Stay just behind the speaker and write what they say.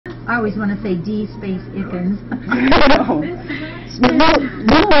I always want to say D space Ickens. No,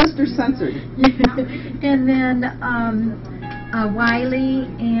 Mr. Censored. And then Wiley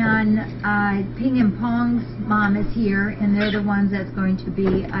and Ping and Pong's mom is here, and they're the ones that's going to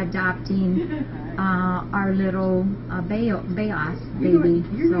be adopting our little Bayez baby.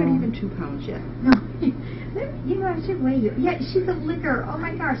 You're not even 2 pounds yet. No. You know, I should weigh you. Yeah, she's a licker. Oh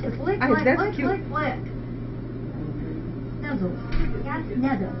my gosh, it's lick, lick, lick, lick, lick. Nuzzle. Got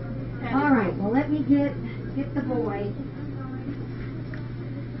nuzzle. All right, well, let me get the boy.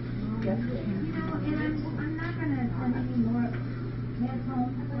 Yes. You know, and I'm not going to send any more meds home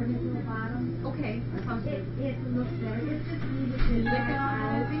for his little bottom. Okay. It looks better. It's just needed to lick it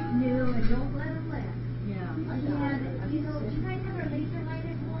out new and don't let him lick. Yeah. And, you know, do you guys have a laser light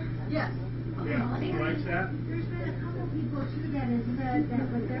at home? Yes. Yeah, he likes that. There's been a couple people too that has said that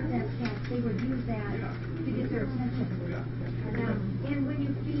with their cats, they would use that to get their attention. And when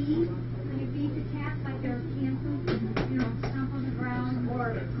you feed the cats like they're can food, you know, stomp on the ground,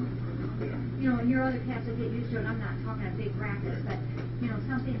 or you know, and your other cats will get used to it. I'm not talking a big racket, but you know,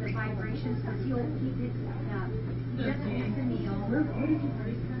 something the vibrations, because he'll keep it just like the meal.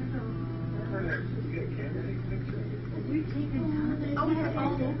 We've taken tons of It's all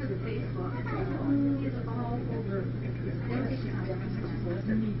over the Facebook. It's all over.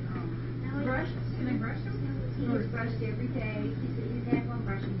 Brush? Can I brush him? He was brushed every day. He said he's had one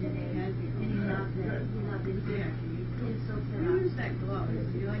brushing today, and he loved it. He loved it. He's so set up. Use that glove.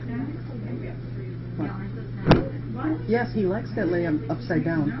 Do you like that? Maybe I have to use it. Yeah, aren't those nice? Yes, he likes that lay upside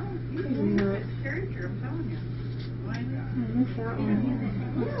down. No, it's character, I'm telling you. Why not?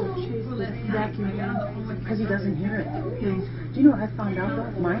 Because he doesn't hear it. Do you know what I found out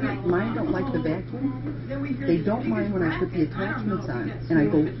though? Mine don't like the vacuum. They don't mind when I put the attachments on and I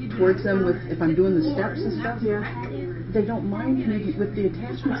go towards them with, if I'm doing the steps and stuff. They don't mind me with the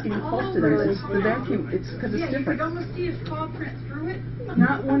attachments getting close to them. It's the vacuum. It's because it's different. You could almost see his claw print through it.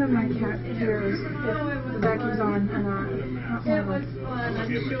 Not one of my cat hairs if the vacuum's on or not. It was fun, I'm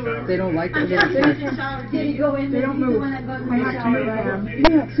sure. They don't like it. Did he go in? They don't move. I have to move them.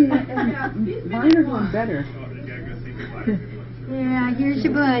 Yeah, see, and mine are doing better. Yeah, here's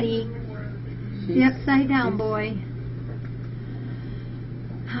your buddy. The upside down boy.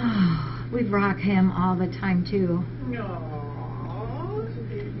 We rock him all the time too.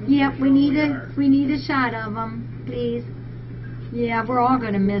 Yep, we need a shot of him, please. Yeah, we're all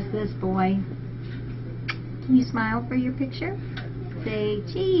gonna miss this boy. Can you smile for your picture? Say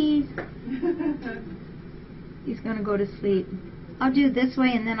cheese. He's gonna go to sleep. I'll do it this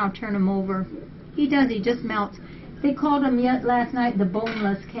way and then I'll turn him over. He does, he just melts. They called him last night the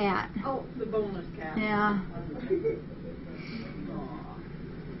boneless cat. Oh, the boneless cat. Yeah.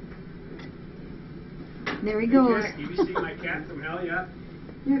 There he goes. Have you seen my cat from hell yet?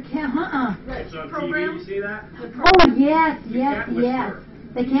 Your cat, It's on TV, you see that? Oh, yes, The yes, Cat yes. Whisperer.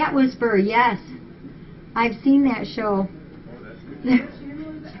 The Cat Whisperer, yes. I've seen that show. Oh, that's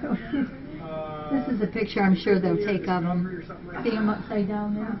good. This is a picture I'm sure they'll take of him. See him upside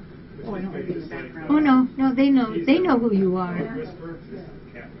down there? Oh, I don't like the background. Oh, no, they know who you are. Whisperer,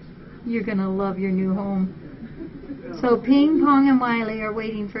 Cat Whisperer. You're going to love your new home. So Ping Pong and Wiley are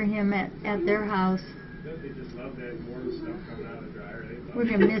waiting for him at their house. They just love that warm stuff coming out of the dryer. We're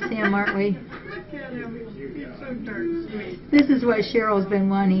going to miss him, aren't we? Look at him, he's so dark sweet. This is what Cheryl's been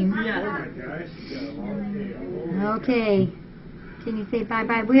wanting. Yeah. Okay. Can you say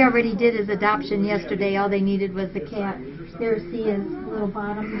bye-bye? We already did his adoption yesterday. All they needed was the cat. There, see his little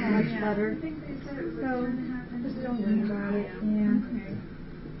bottom, how much better. So, just don't worry about it. Yeah.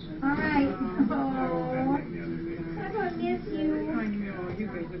 All right. Oh, I'm going to miss you. I know, you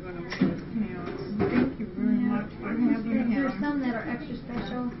guys are going to miss him. Thank you very much for having him. There's some that are extra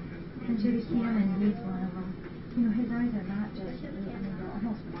special, and Judy Cannon needs one of them. You know, his eyes are not just, I mean, they're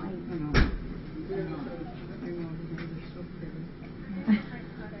almost white. I know. They're so pretty.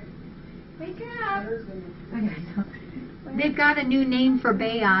 Wake up! Okay, they've got a new name for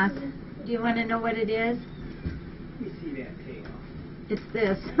Bayez. Do you want to know what it is? You see that tail? It's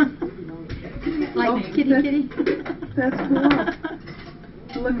this. Like kitty. That's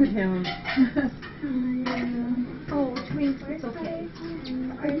cool. Look at him. Oh, Twink, it's okay.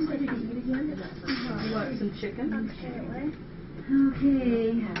 Are you ready to eat again? You want some chicken?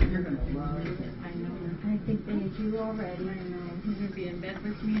 Okay. You're going to love it. I know. I think they do already. I know. He's going to be in bed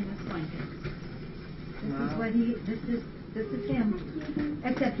with me in this blanket. This is what this is him.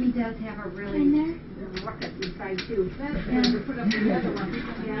 Except he does have a really ruckus inside too. And put up the other one.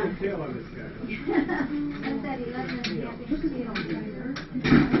 Yeah. Good tail on this guy. That's that 11 and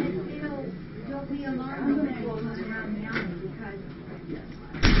you'll be alarmed when it goes around yawning because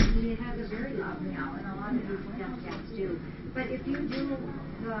it has a very loud meow, and a lot of these dumb cats do. But if you do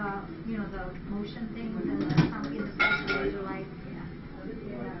the, you know, the motion things and the something, the laser light,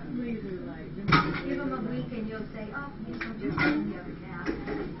 give them a week and you'll say, oh, you don't do the other cat.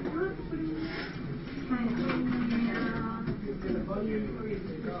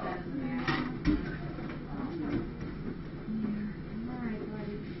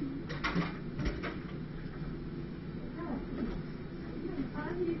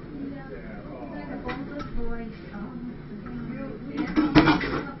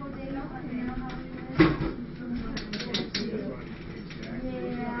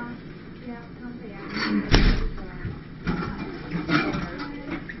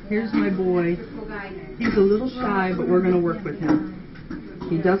 Here's my boy. He's a little shy, but we're going to work with him.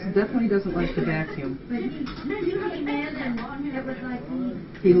 He definitely doesn't like to vacuum.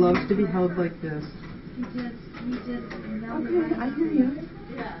 He loves to be held like this. Okay, I hear you.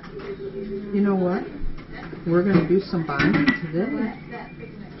 You know what? We're going to do some bonding today.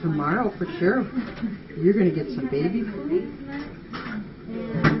 Tomorrow, for sure. You're going to get some baby food.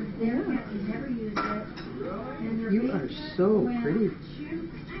 You are so pretty.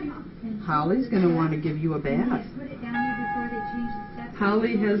 Holly's going to want to give you a bath.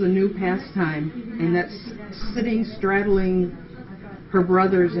 Holly has a new pastime, and that's sitting straddling her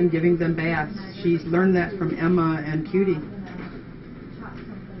brothers and giving them baths. She's learned that from Emma and Cutie.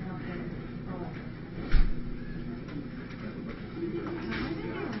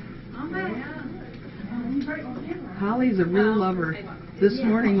 Holly's a real lover. This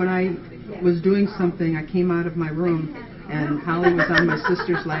morning when I was doing something, I came out of my room and Holly was on my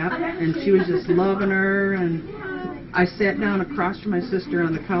sister's lap and she was just loving her, and I sat down across from my sister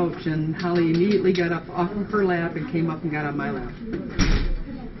on the couch and Holly immediately got up off of her lap and came up and got on my lap.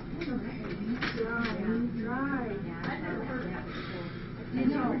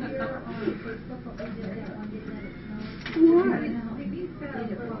 What?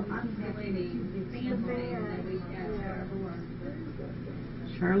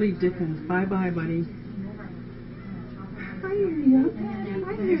 Charlie Dickens, bye-bye, buddy. I hear you. I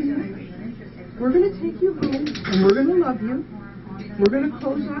hear you. We're going to take you home, and we're going to love you. We're going to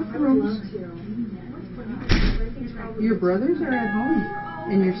close off rooms. Your brothers are at home,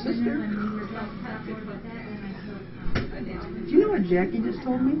 and your sister. Do you know what Jackie just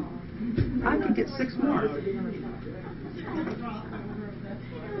told me? I could get 6 more.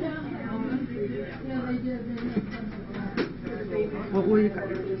 What will you got?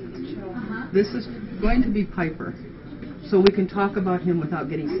 This is going to be Piper, so we can talk about him without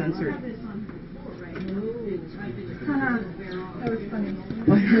getting censored. That was funny.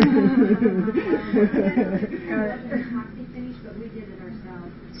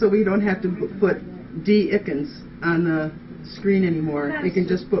 So we don't have to put D. Ickens on the screen anymore. We can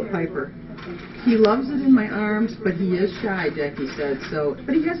just put Piper. He loves it in my arms, but he is shy, Jackie said. So,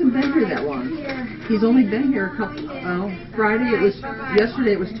 but he hasn't been here that long. He's only been here a couple.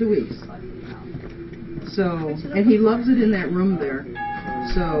 Yesterday it was 2 weeks. So, and he loves it in that room there.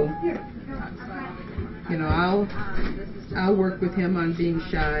 So, you know, I'll work with him on being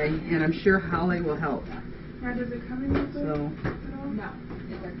shy, and I'm sure Holly will help. Now, does it come in this way? So, No.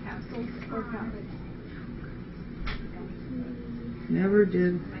 Is there capsules or tablets? never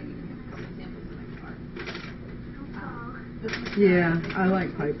did. Yeah, I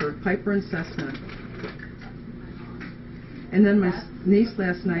like Piper. Piper and Cessna. And then my niece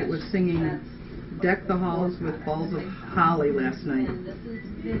last night was singing Deck the Halls with Balls of Holly last night.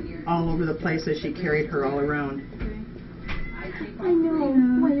 All over the place as she carried her all around. I know.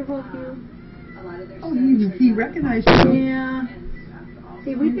 I love you. Oh, he recognized you. Yeah.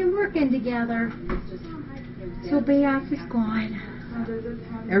 See, we've been working together. So Bayez is gone.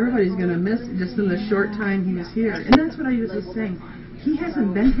 Everybody's going to miss just in the short time he was here. And that's what I was just saying. He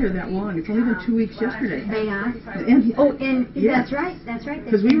hasn't been here that long. It's only been 2 weeks yesterday. Bayez. And yeah. That's right. That's right.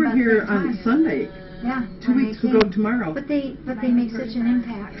 Because we were here on Sunday. Yeah. 2 weeks ago tomorrow. But they make such an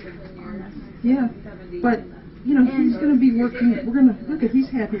impact on us. Yeah. But, you know, he's going to be working. We're going to, look at, he's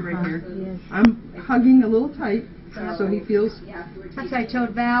happy right here. I'm hugging a little tight so he feels. That's what I told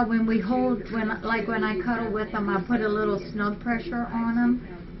Val, when I cuddle with him, I put a little snug pressure on him,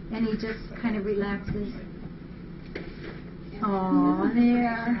 and he just kind of relaxes. Oh,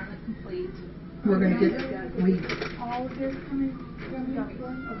 there. We're going to get, All of this coming from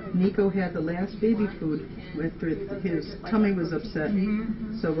Dublin? Nico had the last baby food after his tummy was upset.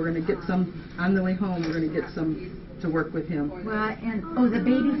 So we're going to get some, on the way home, we're going to get some to work with him. Well, and, the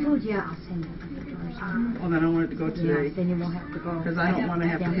baby food, yeah, I'll send it. Oh, then I wanted to go today. Yeah, then you won't have to go. Because I don't want to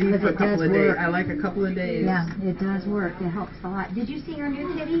have to leave for a couple of days. I like a couple of days. Yeah, it does work. It helps a lot. Did you see our new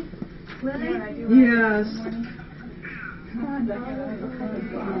kitty? Lily? Yes.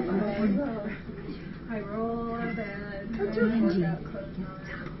 I roll out of bed. That's and okay. workout clothes on.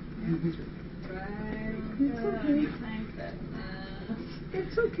 It's okay.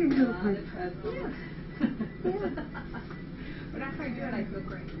 It's okay, little pie. But after I do it, I feel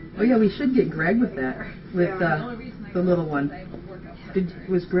great. Oh yeah, we should get Greg with that, with the little one.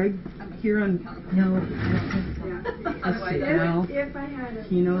 Was Greg here on? No. Let's see now. If I had a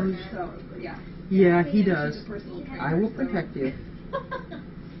He knows. Yeah, he does. I will protect you.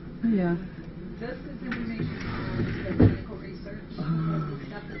 Yeah. This is information on the clinical research. This is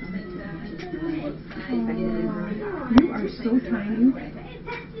stuff that's been done. You are so tiny.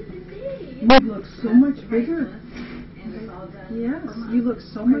 You look so much bigger. And it's all done. Yes, you look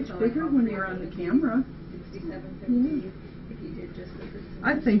so much bigger when you're on the camera. 67.50. If you did just the system.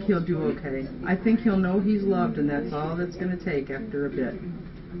 I think he'll do okay. I think he'll know he's loved, and that's all that's going to take after a bit.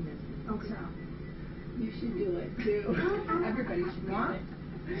 Okay. You should do it too. Everybody should do it.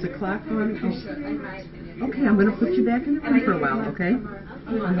 Is the clock on? You should, in my opinion. Okay, I'm going to put you back in the room for a while, okay?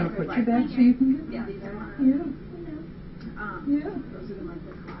 I'm going to put you back so you can Yeah. get... Yeah. Yeah. Those are the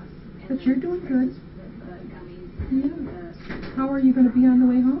monthly costs. And But you're doing good. the gummies. Yeah. How are you going to be on the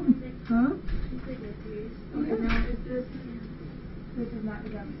way home? Huh? Okay, now is this is not the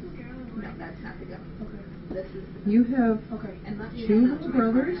gummy. No, that's not the gummy. Okay. This is the You have and let me two know little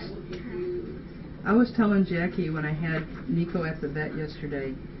brothers. I will give you I was telling Jackie when I had Nico at the vet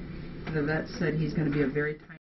yesterday, the vet said he's going to be a very tiny